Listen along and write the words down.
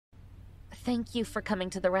Thank you for coming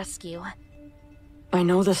to the rescue. I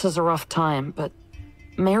know this is a rough time, but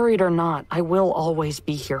married or not, I will always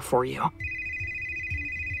be here for you.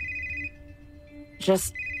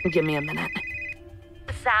 Just give me a minute.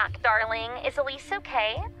 Zack, darling, is Elise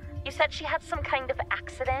okay? You said she had some kind of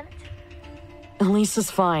accident? Elise is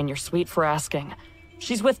fine, you're sweet for asking.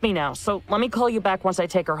 She's with me now, so let me call you back once I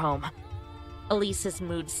take her home. Elise's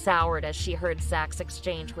mood soured as she heard Zack's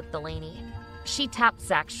exchange with Delaney. She tapped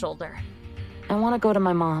Zack's shoulder. I want to go to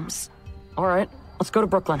my mom's. All right, let's go to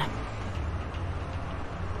Brooklyn.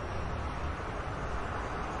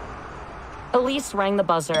 Elise rang the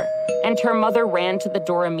buzzer, and her mother ran to the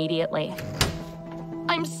door immediately.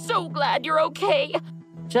 I'm so glad you're okay.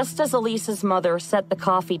 Just as Elise's mother set the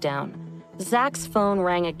coffee down, Zack's phone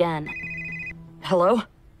rang again. Hello?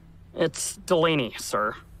 It's Delaney,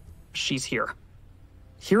 sir. She's here.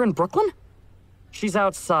 Here in Brooklyn? She's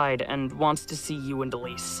outside and wants to see you and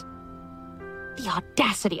Elise. The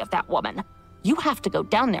audacity of that woman. You have to go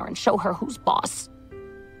down there and show her who's boss.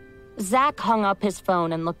 Zack hung up his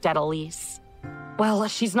phone and looked at Elise. Well,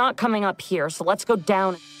 she's not coming up here, so let's go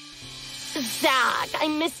down. Zack, I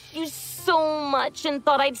missed you so much and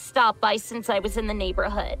thought I'd stop by since I was in the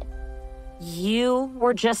neighborhood. You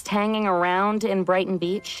were just hanging around in Brighton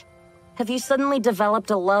Beach? Have you suddenly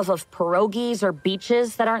developed a love of pierogies or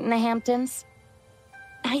beaches that aren't in the Hamptons?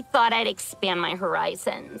 I thought I'd expand my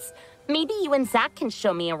horizons. Maybe you and Zack can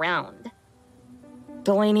show me around.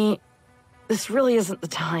 Delaney, this really isn't the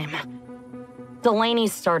time. Delaney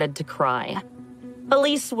started to cry.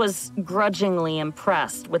 Elise was grudgingly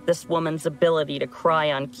impressed with this woman's ability to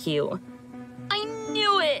cry on cue. I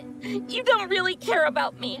knew it! You don't really care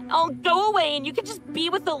about me. I'll go away and you can just be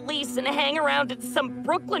with Elise and hang around in some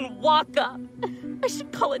Brooklyn walk-up. I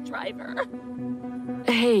should call a driver.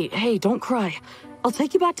 Hey, don't cry. I'll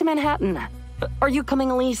take you back to Manhattan. Are you coming,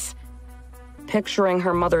 Elise? Picturing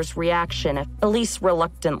her mother's reaction, Elise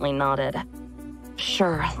reluctantly nodded.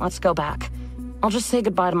 Sure, let's go back. I'll just say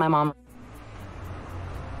goodbye to my mom.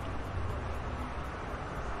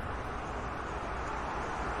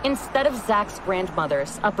 Instead of Zack's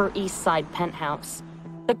grandmother's Upper East Side penthouse,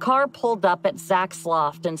 the car pulled up at Zack's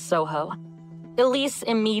loft in Soho. Elise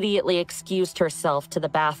immediately excused herself to the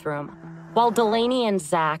bathroom, while Delaney and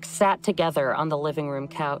Zack sat together on the living room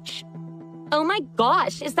couch. Oh my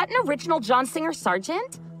gosh, is that an original John Singer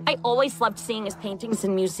Sargent? I always loved seeing his paintings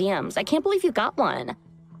in museums. I can't believe you got one.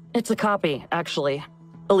 It's a copy, actually.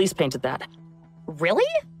 Elise painted that. Really?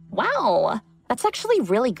 Wow, that's actually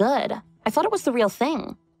really good. I thought it was the real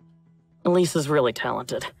thing. Elise is really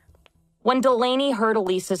talented. When Delaney heard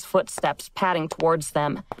Elise's footsteps padding towards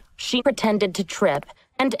them, she pretended to trip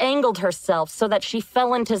and angled herself so that she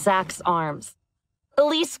fell into Zack's arms.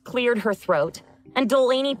 Elise cleared her throat, and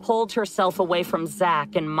Delaney pulled herself away from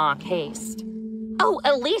Zack in mock haste. Oh,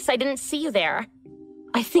 Elise, I didn't see you there.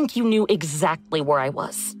 I think you knew exactly where I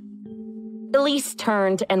was. Elise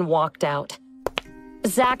turned and walked out.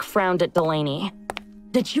 Zack frowned at Delaney.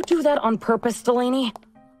 Did you do that on purpose, Delaney?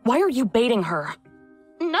 Why are you baiting her?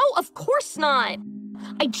 No, of course not.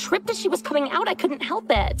 I tripped as she was coming out. I couldn't help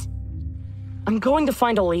it. I'm going to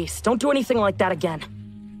find Elise. Don't do anything like that again.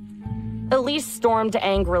 Elise stormed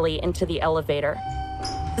angrily into the elevator.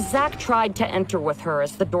 Zack tried to enter with her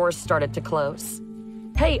as the doors started to close.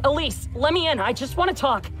 Hey, Elise, let me in. I just want to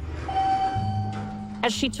talk.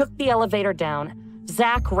 As she took the elevator down,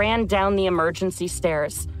 Zack ran down the emergency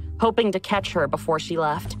stairs, hoping to catch her before she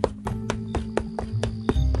left.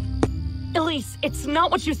 Elise, it's not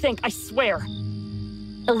what you think, I swear.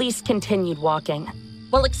 Elise continued walking.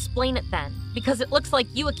 Well, explain it then, because it looks like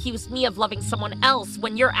you accused me of loving someone else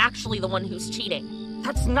when you're actually the one who's cheating.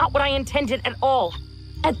 That's not what I intended at all.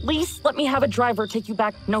 At least let me have a driver take you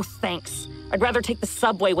back. No thanks. I'd rather take the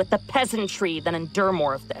subway with the peasantry than endure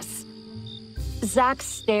more of this. Zack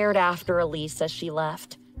stared after Elise as she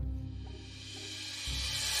left.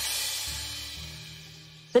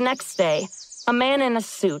 The next day, a man in a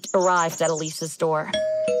suit arrived at Elise's door.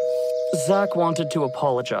 Zack wanted to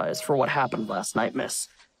apologize for what happened last night, miss.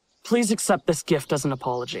 Please accept this gift as an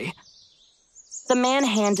apology. The man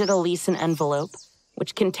handed Elise an envelope,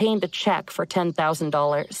 which contained a check for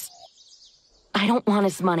 $10,000. I don't want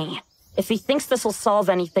his money. If he thinks this will solve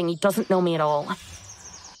anything, he doesn't know me at all.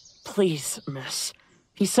 Please, miss.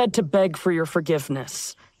 He said to beg for your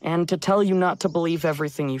forgiveness and to tell you not to believe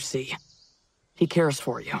everything you see. He cares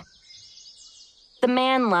for you. The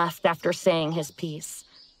man left after saying his piece,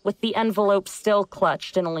 with the envelope still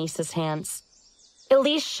clutched in Elise's hands.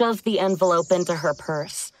 Elise shoved the envelope into her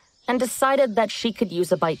purse and decided that she could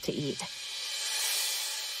use a bite to eat.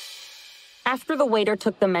 After the waiter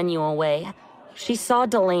took the menu away, She saw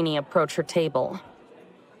Delaney approach her table.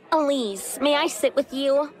 Elise, may I sit with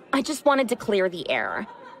you? I just wanted to clear the air.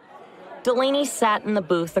 Delaney sat in the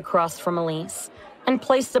booth across from Elise and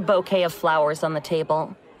placed a bouquet of flowers on the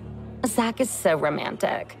table. Zack is so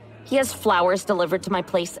romantic. He has flowers delivered to my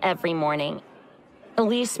place every morning.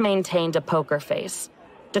 Elise maintained a poker face,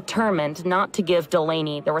 determined not to give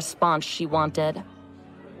Delaney the response she wanted.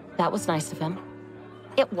 That was nice of him.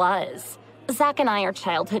 It was. Zack and I are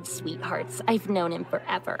childhood sweethearts. I've known him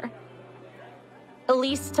forever.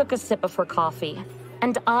 Elise took a sip of her coffee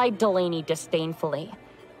and eyed Delaney disdainfully.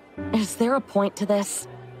 Is there a point to this?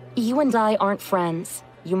 You and I aren't friends.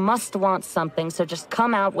 You must want something, so just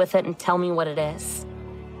come out with it and tell me what it is.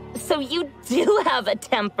 So you do have a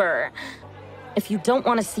temper. If you don't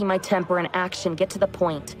want to see my temper in action, get to the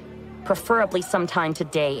point. Preferably sometime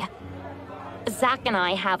today. Zack and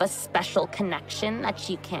I have a special connection that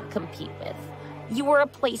you can't compete with. You were a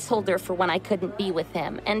placeholder for when I couldn't be with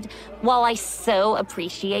him, and while I so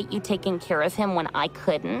appreciate you taking care of him when I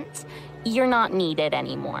couldn't, you're not needed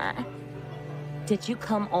anymore. Did you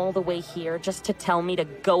come all the way here just to tell me to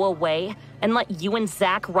go away and let you and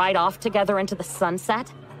Zack ride off together into the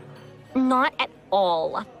sunset? Not at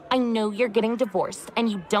all. I know you're getting divorced, and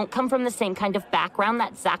you don't come from the same kind of background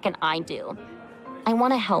that Zack and I do. I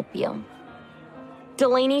want to help you.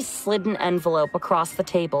 Delaney slid an envelope across the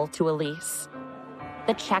table to Elise.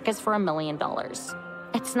 The check is for $1 million.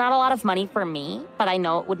 It's not a lot of money for me, but I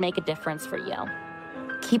know it would make a difference for you.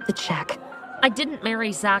 Keep the check. I didn't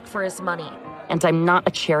marry Zack for his money. And I'm not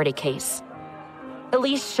a charity case.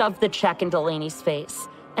 Elise shoved the check in Delaney's face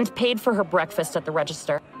and paid for her breakfast at the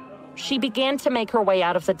register. She began to make her way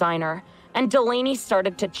out of the diner, and Delaney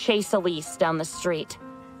started to chase Elise down the street.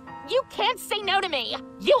 You can't say no to me!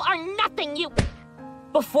 You are nothing, you—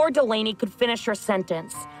 Before Delaney could finish her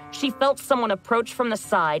sentence, she felt someone approach from the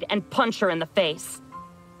side and punch her in the face.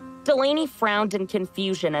 Delaney frowned in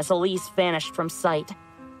confusion as Elise vanished from sight.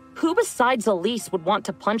 Who besides Elise would want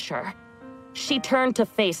to punch her? She turned to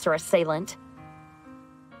face her assailant.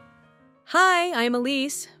 Hi, I'm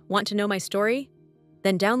Elise. Want to know my story?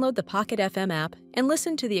 Then download the Pocket FM app and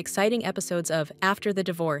listen to the exciting episodes of After the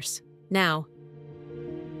Divorce. Now,